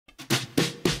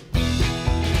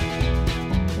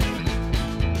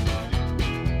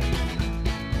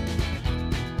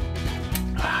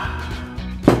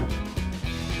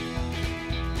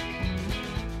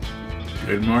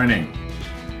Good morning.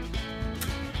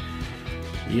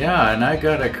 Yeah, and I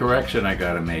got a correction I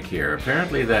gotta make here.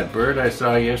 Apparently that bird I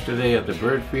saw yesterday at the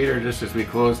bird feeder just as we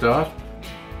closed off,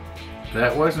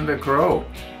 that wasn't a crow.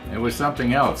 It was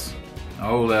something else.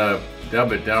 I'll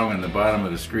dub it down in the bottom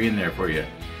of the screen there for you.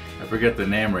 I forget the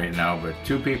name right now, but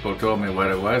two people told me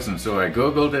what it was, and so I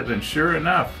googled it, and sure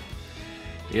enough,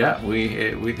 yeah, we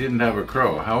didn't have a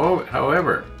crow.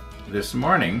 However, this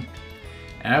morning,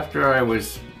 after I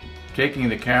was taking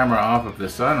the camera off of the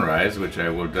sunrise, which I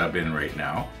will dub in right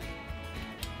now,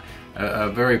 a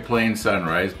very plain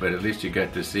sunrise, but at least you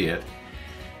got to see it.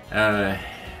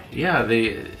 Yeah,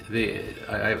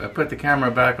 I put the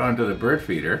camera back onto the bird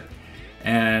feeder,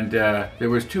 and there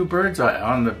was two birds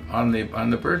on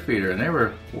the bird feeder, and they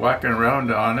were walking around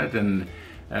on it and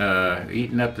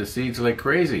eating up the seeds like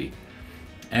crazy.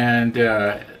 And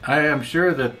I am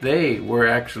sure that they were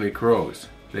actually crows.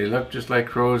 They looked just like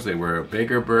crows. They were a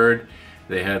bigger bird.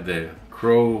 They had the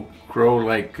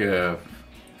crow-like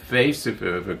face, if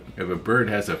a bird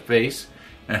has a face.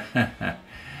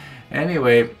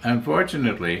 Anyway,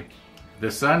 unfortunately,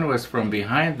 the sun was from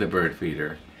behind the bird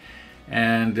feeder,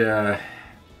 and I'm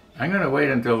going to wait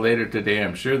until later today.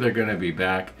 I'm sure they're going to be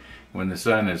back when the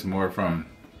sun is more from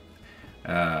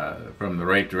the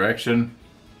right direction.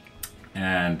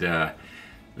 And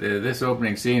this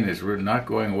opening scene is not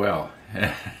going well.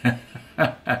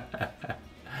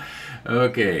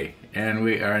 Okay, and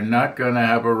we are not going to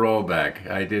have a rollback.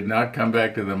 I did not come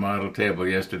back to the model table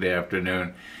yesterday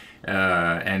afternoon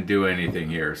and do anything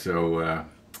here. So,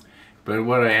 but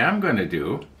what I am going to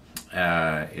do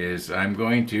is I'm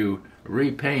going to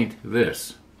repaint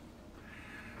this.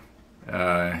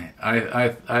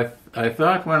 I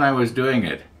thought when I was doing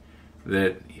it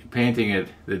that painting it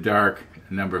the dark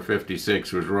number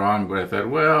 56 was wrong, but I thought,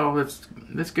 well,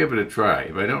 let's give it a try.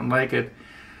 If I don't like it,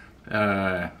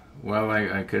 well,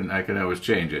 I can always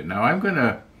change it. Now I'm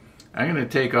gonna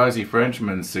take Aussie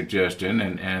Frenchman's suggestion,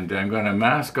 and I'm gonna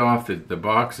mask off the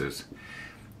boxes,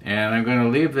 and I'm gonna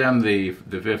leave them the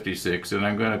 56, and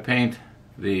I'm gonna paint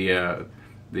the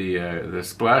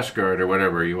splash guard, or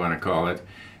whatever you want to call it,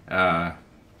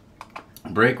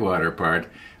 breakwater part.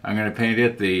 I'm going to paint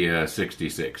it the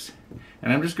 66,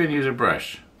 and I'm just going to use a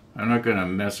brush. I'm not going to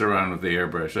mess around with the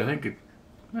airbrush. I think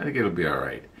it'll be all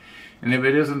right. And if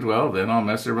it isn't, well, then I'll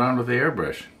mess around with the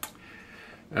airbrush.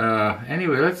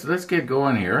 Anyway, let's get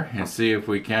going here and see if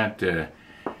we can't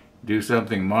do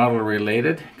something model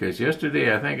related. Because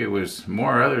yesterday I think it was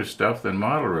more other stuff than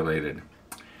model related.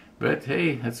 But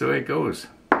hey, that's the way it goes.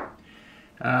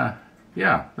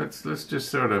 Yeah, let's just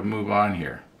sort of move on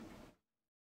here.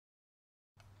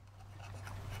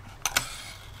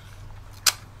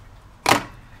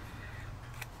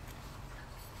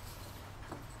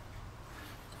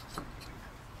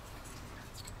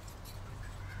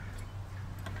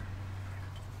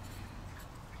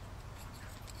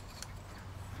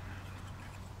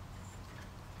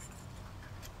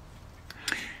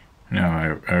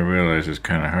 Now, I realize it's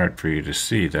kind of hard for you to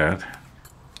see that,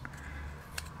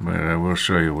 but I will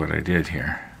show you what I did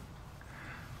here.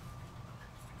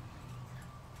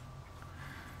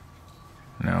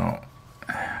 Now,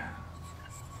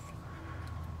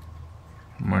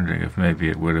 I'm wondering if maybe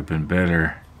it would have been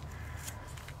better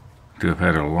to have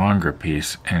had a longer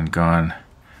piece and gone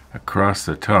across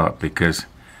the top, because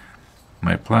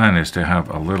my plan is to have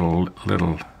a little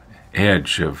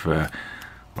edge of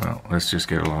well, let's just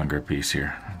get a longer piece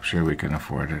here. I'm sure we can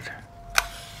afford it.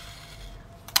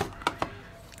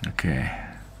 Okay.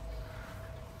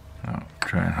 I'll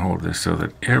try and hold this so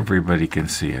that everybody can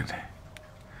see it.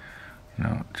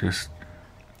 No, just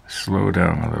slow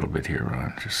down a little bit here,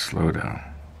 Ron. Just slow down.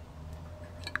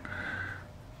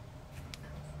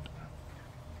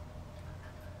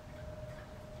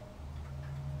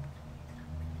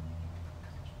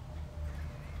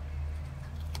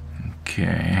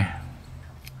 Okay.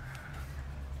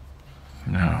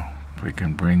 Now, if we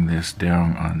can bring this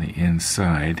down on the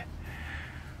inside.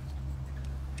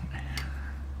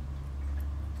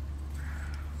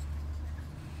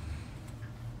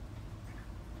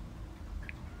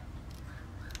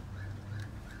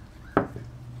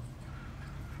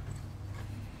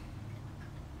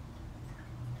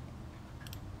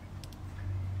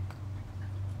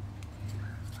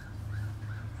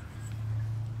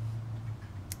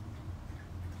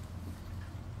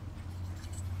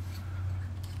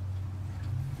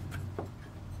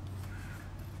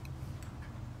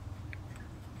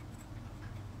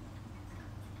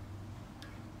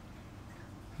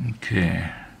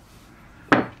 Okay.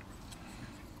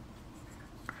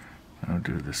 I'll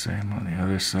do the same on the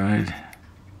other side.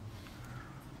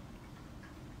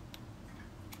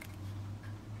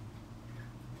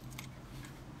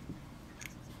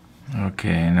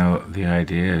 Okay, now the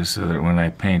idea is so that when I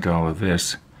paint all of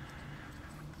this,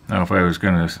 now if I was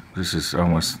gonna, this is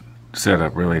almost set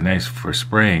up really nice for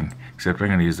spraying, except I'm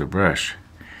gonna use the brush.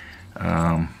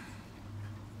 Alright,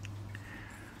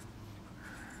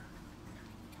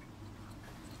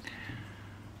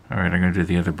 I'm gonna do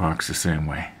the other box the same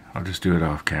way. I'll just do it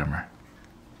off camera.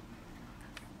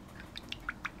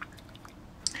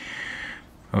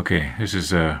 Okay, this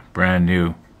is a brand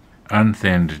new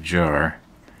unthinned jar.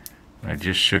 I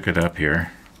just shook it up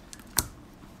here.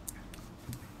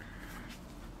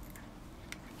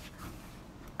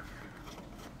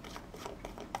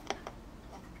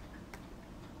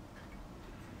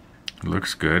 It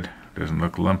looks good. Doesn't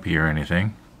look lumpy or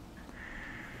anything.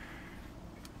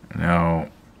 Now,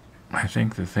 I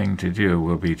think the thing to do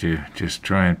will be to just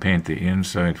try and paint the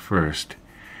inside first.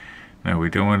 Now, we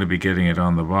don't want to be getting it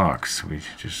on the box. We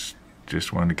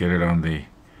just want to get it on the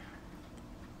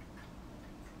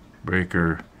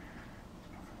breaker.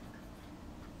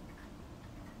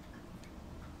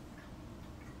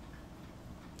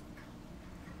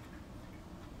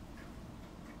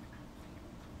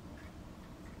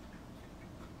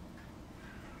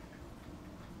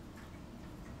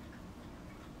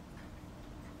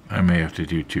 I may have to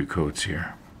do 2 coats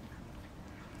here.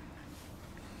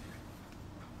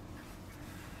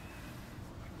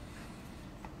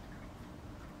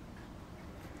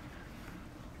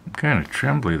 I'm kind of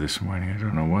trembly this morning. I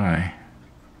don't know why.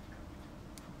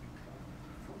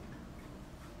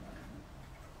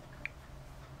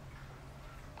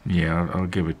 Yeah, I'll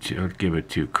give it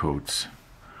 2 coats.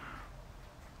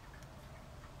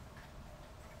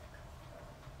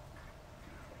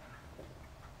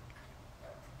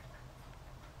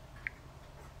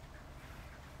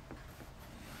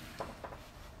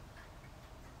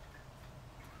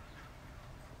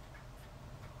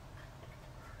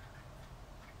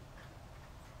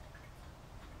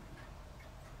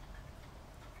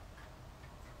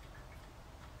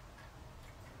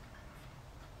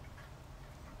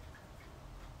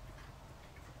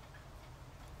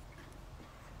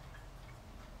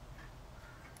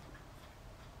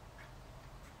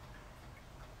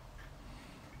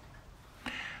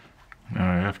 Now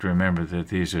I have to remember that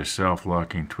these are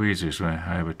self-locking tweezers. I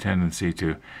have a tendency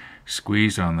to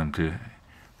squeeze on them to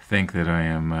think that I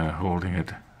am holding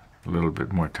it a little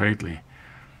bit more tightly.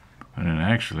 And then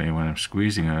actually, when I'm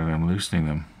squeezing on it, I'm loosening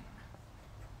them.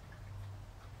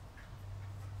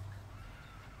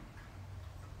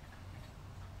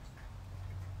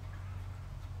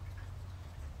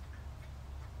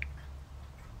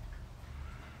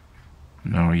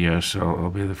 No, yes, I'll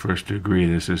be the first to agree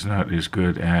this is not as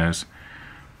good as,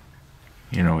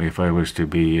 you know, if I was to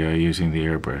be using the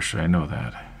airbrush. I know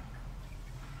that.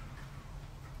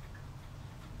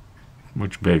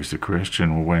 Which begs the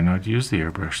question, well, why not use the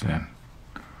airbrush then?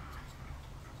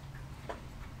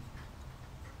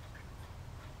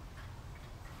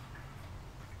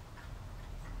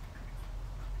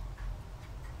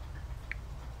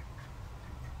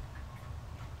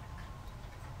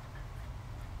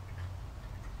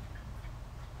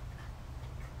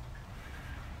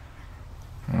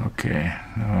 Okay,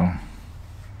 now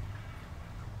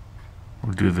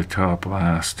we'll do the top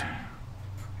last.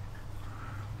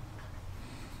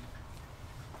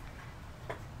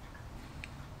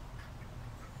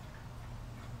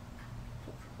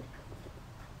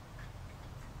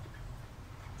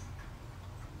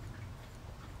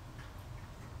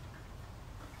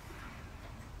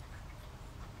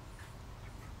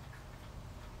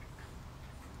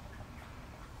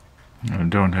 I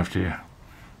don't have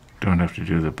to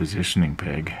do the positioning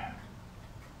peg.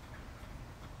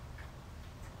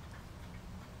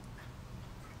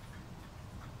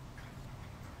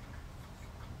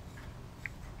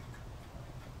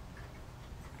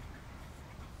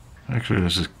 Actually,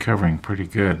 this is covering pretty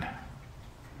good,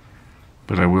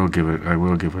 but I will give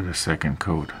it a second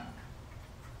coat.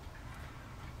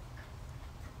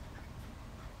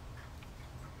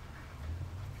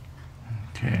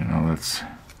 Okay, now let's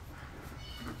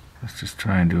just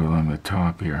try and do along the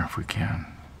top here if we can.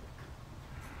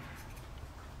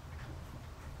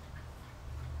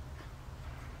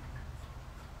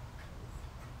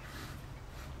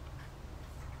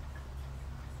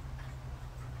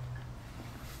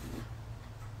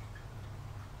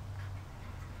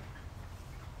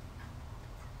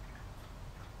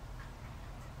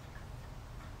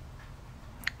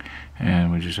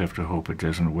 And we just have to hope it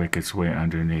doesn't wick its way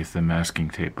underneath the masking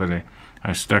tape. But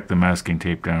I stuck the masking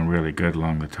tape down really good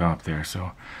along the top there,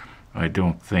 so I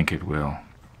don't think it will.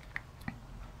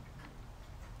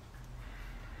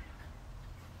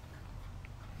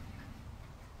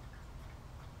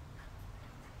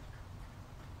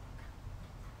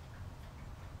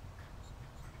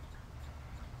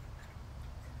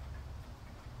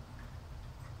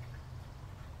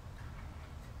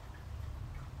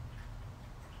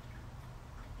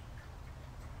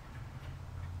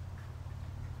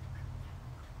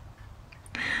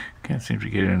 Can't seem to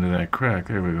get into that crack.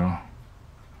 There we go.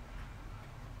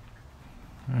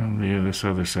 Well, this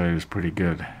other side is pretty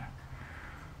good.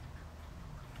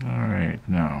 Alright,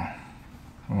 now.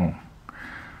 Oh.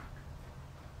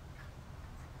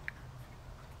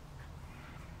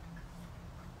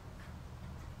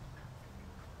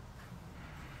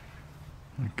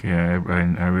 Okay,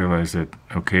 I realize that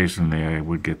occasionally I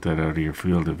would get that out of your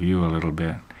field of view a little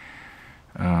bit.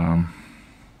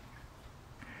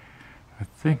 I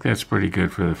think that's pretty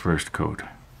good for the first coat.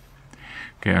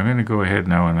 Okay, I'm going to go ahead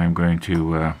now and I'm going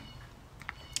to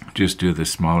just do the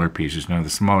smaller pieces. Now the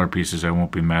smaller pieces I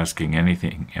won't be masking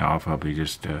anything off, I'll be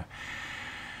just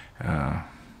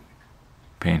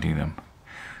painting them.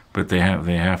 But they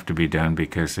have to be done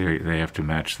because they have to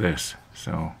match this.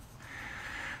 So,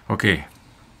 okay.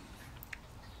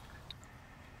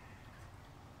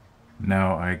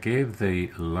 Now I gave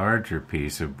the larger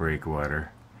piece of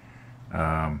breakwater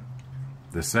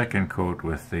the second coat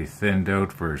with the thinned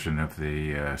out version of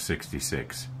the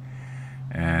 66,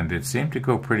 and it seemed to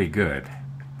go pretty good.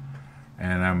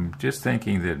 And I'm just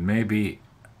thinking that maybe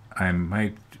I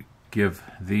might give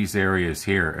these areas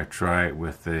here a try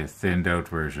with the thinned out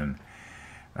version.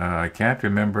 I can't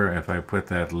remember if I put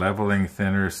that leveling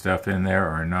thinner stuff in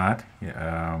there or not.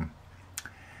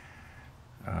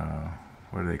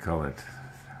 What do they call it?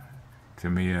 To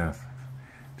me,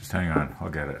 just hang on, I'll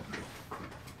get it.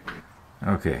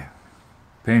 Okay,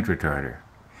 paint retarder.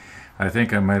 I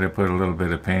think I might have put a little bit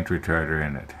of paint retarder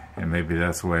in it, and maybe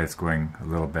that's why it's going a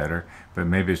little better, but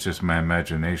maybe it's just my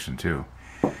imagination too.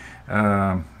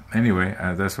 Anyway,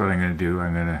 that's what I'm going to do.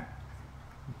 I'm going to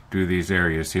do these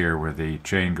areas here where the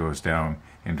chain goes down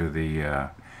into the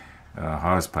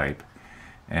hawse pipe,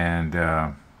 and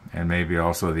maybe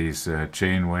also these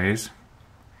chainways.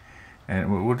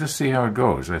 And we'll just see how it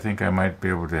goes. I think I might be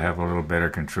able to have a little better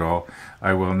control.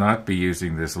 I will not be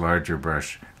using this larger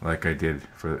brush like I did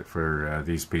for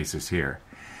these pieces here.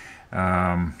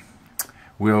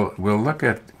 We'll look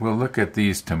at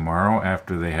these tomorrow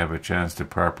after they have a chance to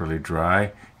properly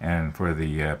dry and for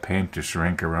the paint to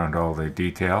shrink around all the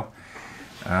detail.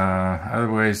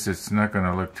 Otherwise, it's not going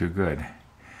to look too good.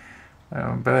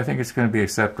 But I think it's going to be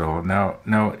acceptable. Now,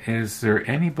 is there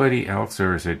anybody else,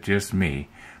 or is it just me,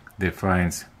 that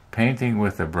finds painting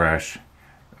with a brush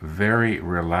very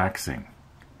relaxing?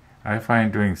 I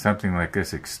find doing something like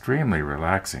this extremely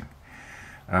relaxing.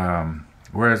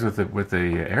 Whereas with the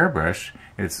airbrush,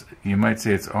 you might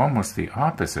say it's almost the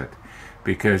opposite,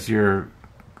 because you're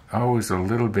always a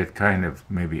little bit kind of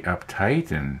maybe uptight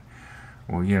and,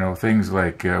 well, you know, things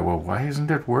like, well, why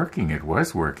isn't it working? It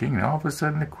was working, and all of a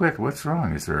sudden it quit. What's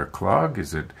wrong? Is there a clog?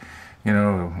 Is it, you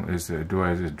know, is it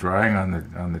drying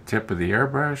on the tip of the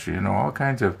airbrush? You know, all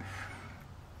kinds of,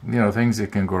 you know, things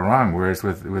that can go wrong. Whereas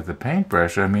with the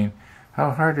paintbrush, I mean, how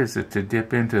hard is it to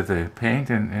dip into the paint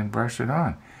and brush it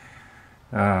on?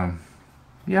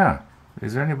 Yeah.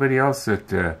 Is there anybody else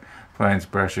that finds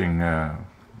brushing,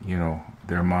 you know,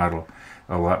 their model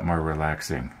a lot more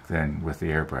relaxing than with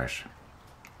the airbrush?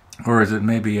 Or is it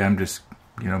maybe I'm just,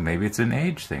 you know, maybe it's an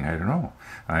age thing. I don't know.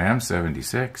 I am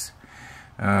 76.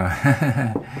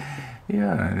 Yeah,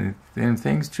 and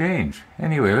things change.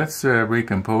 Anyway, let's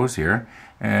recompose here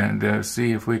and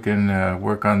see if we can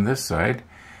work on this side.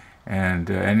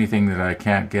 And anything that I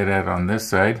can't get at on this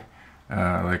side,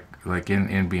 like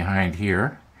in behind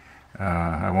here,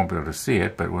 I won't be able to see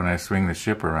it, but when I swing the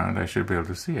ship around, I should be able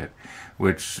to see it.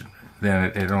 Which then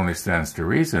it only stands to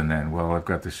reason then, well, I've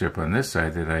got the ship on this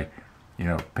side, that I, you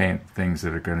know, paint things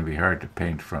that are going to be hard to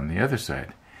paint from the other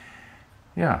side.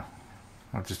 Yeah,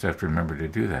 I'll just have to remember to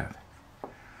do that.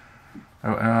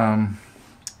 Oh,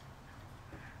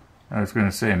 I was going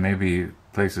to say maybe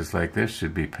places like this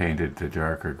should be painted to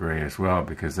darker gray as well,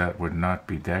 because that would not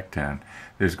be deck tan.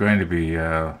 There's going to be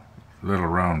little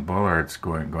round bollards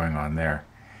going on there.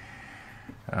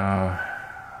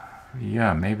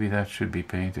 Yeah, maybe that should be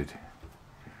painted.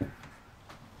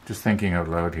 Just thinking out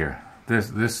loud here.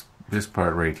 This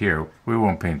part right here, we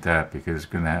won't paint that because it's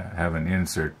going to have an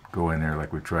insert go in there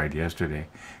like we tried yesterday.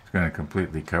 It's going to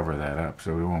completely cover that up,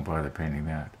 so we won't bother painting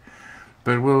that.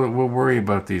 But we'll worry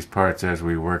about these parts as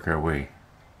we work our way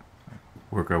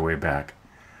back.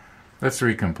 Let's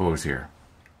recompose here.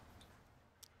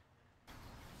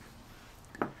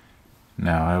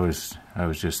 Now I was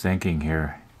just thinking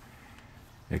here,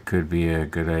 it could be a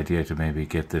good idea to maybe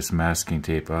get this masking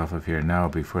tape off of here now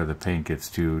before the paint gets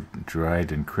too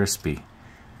dried and crispy,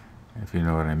 if you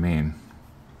know what I mean.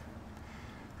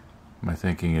 My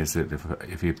thinking is that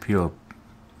if you peel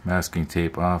masking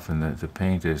tape off and the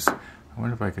paint is, I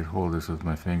wonder if I could hold this with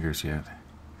my fingers yet.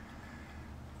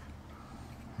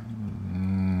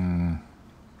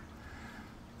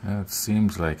 It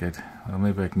seems like it. Well,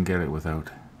 maybe I can get it without.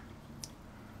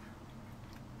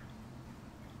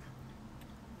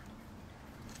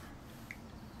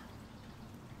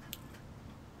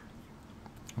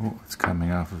 Oh, it's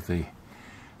coming off of the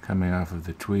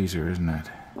tweezer, isn't it?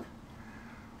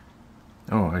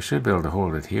 Oh, I should be able to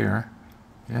hold it here.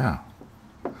 Yeah.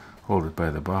 Hold it by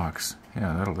the box.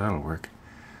 Yeah, that'll work.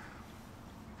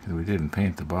 We didn't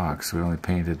paint the box. We only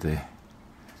painted the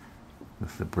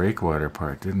breakwater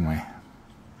part, didn't we?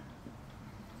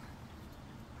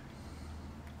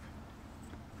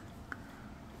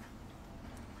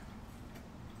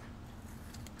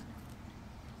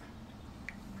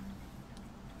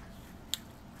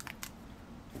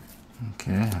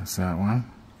 Okay, that's that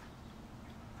one.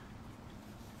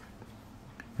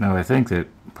 Now I think that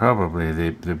probably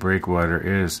the breakwater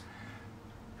is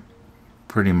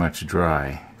pretty much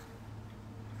dry.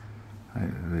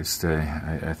 At least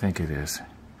I think it is.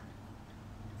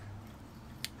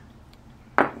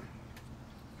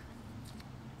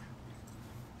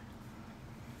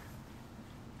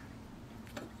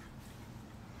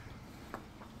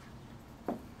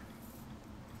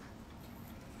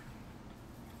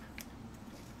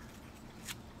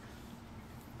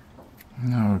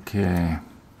 Okay.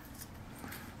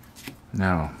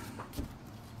 Now,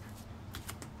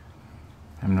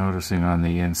 I'm noticing on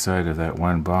the inside of that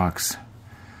one box,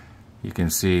 you can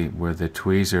see where the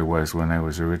tweezer was when I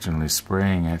was originally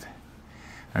spraying it.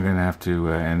 I'm going to have to,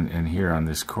 and here on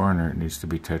this corner it needs to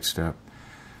be touched up.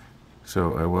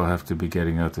 So I will have to be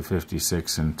getting out the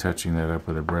 56 and touching that up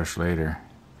with a brush later.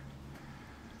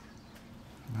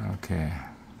 Okay.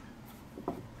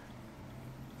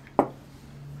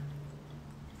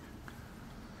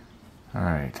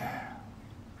 Alright.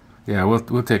 Yeah,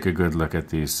 we'll take a good look at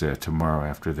these tomorrow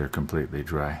after they're completely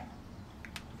dry.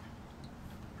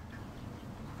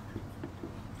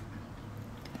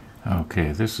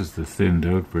 Okay, this is the thinned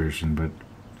out version, but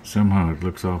somehow it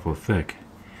looks awful thick.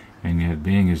 And yet,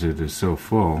 being as it is so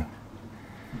full,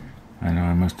 I know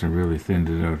I must have really thinned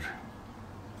it out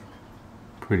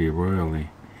pretty royally.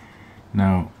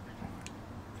 Now,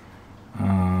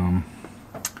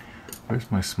 where's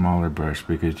my smaller brush?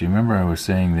 Because do you remember I was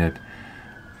saying that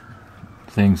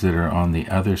things that are on the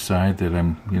other side, that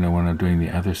when I'm doing the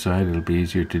other side, it'll be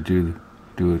easier to do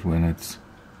it when it's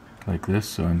like this.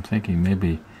 So I'm thinking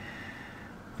maybe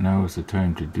now is the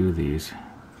time to do these.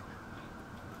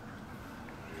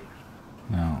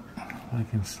 Now, I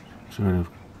can sort of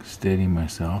steady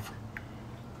myself.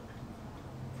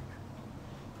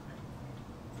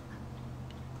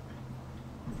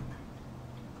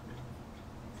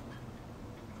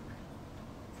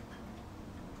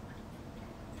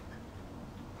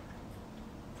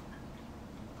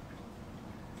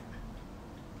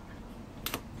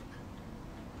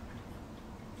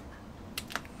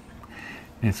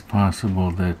 It's possible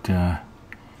that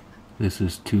this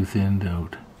is too thinned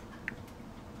out.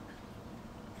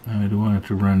 I don't want it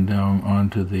to run down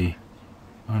onto the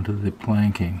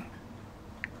planking.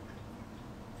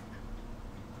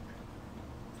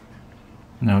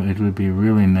 Now it would be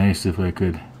really nice if I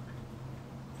could,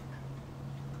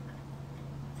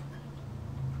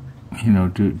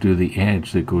 do the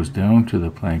edge that goes down to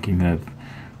the planking, that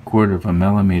 1/4 of a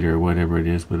millimeter or whatever it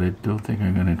is, but I don't think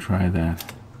I'm going to try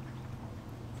that.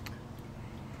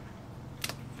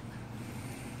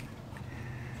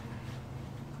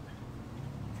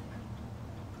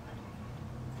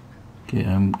 Okay,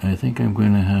 I think I'm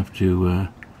going to have to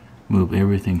move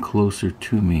everything closer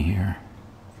to me here.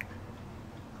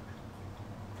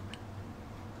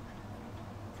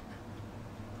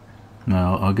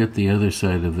 Now I'll get the other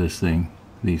side of these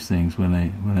things when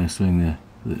I swing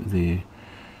the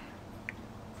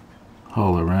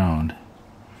hull around.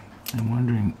 I'm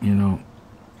wondering,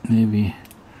 maybe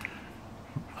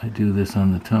if I do this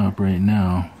on the top right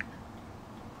now,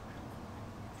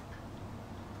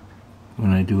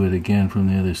 when I do it again from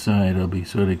the other side, I'll be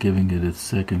sort of giving it its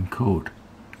second coat.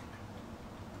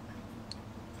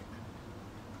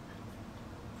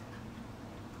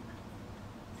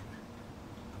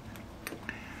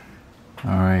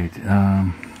 Alright,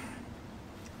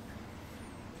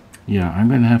 yeah, I'm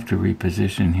going to have to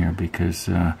reposition here because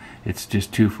it's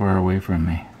just too far away from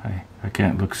me. I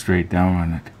can't look straight down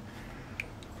on it.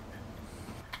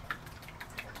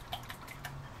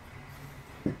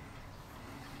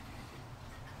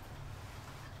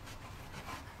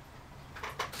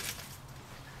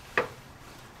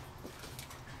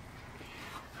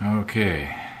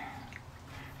 Okay,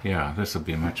 yeah, this will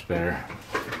be much better.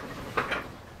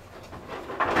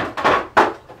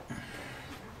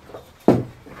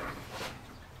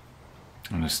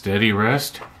 And a steady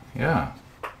rest, yeah.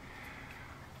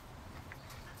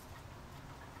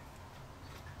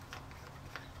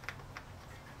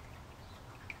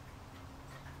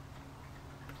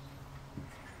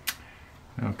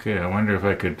 Okay, I wonder if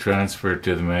I could transfer it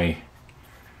to my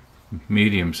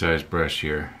medium-sized brush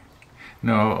here.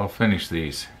 No, I'll finish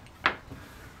these.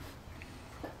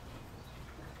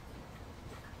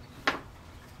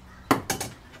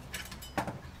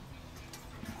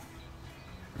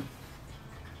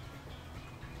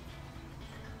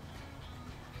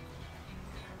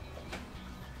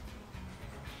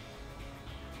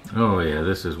 Oh yeah,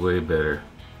 this is way better.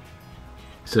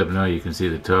 Except now you can see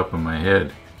the top of my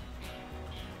head.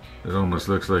 It almost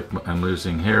looks like I'm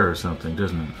losing hair or something,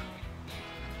 doesn't it?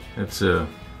 It's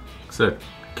that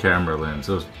camera lens.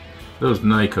 Those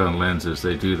Nikon lenses,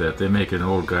 they do that. They make an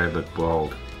old guy look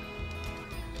bald.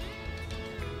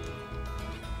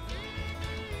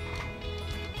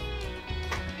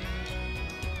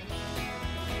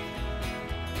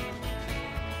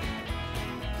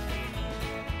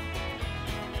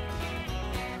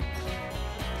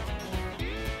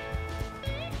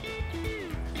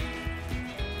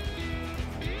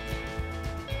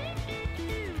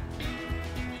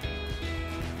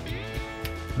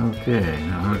 Okay,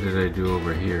 now how did I do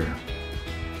over here?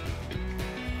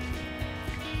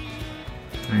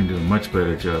 I can do a much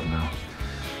better job now.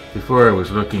 Before I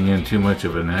was looking in too much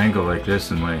of an angle like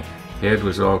this and my head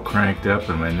was all cranked up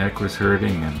and my neck was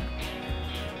hurting, and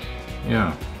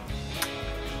yeah,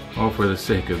 all for the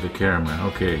sake of the camera.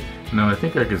 Okay, now I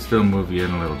think I can still move you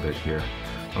in a little bit here.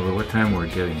 Although what time we're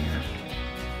getting here?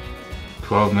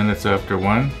 12 minutes after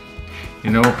 1?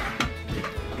 You know,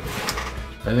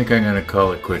 I think I'm going to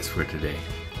call it quits for today.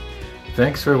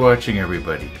 Thanks for watching,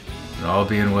 everybody. And all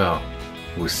being well,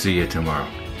 we'll see you tomorrow.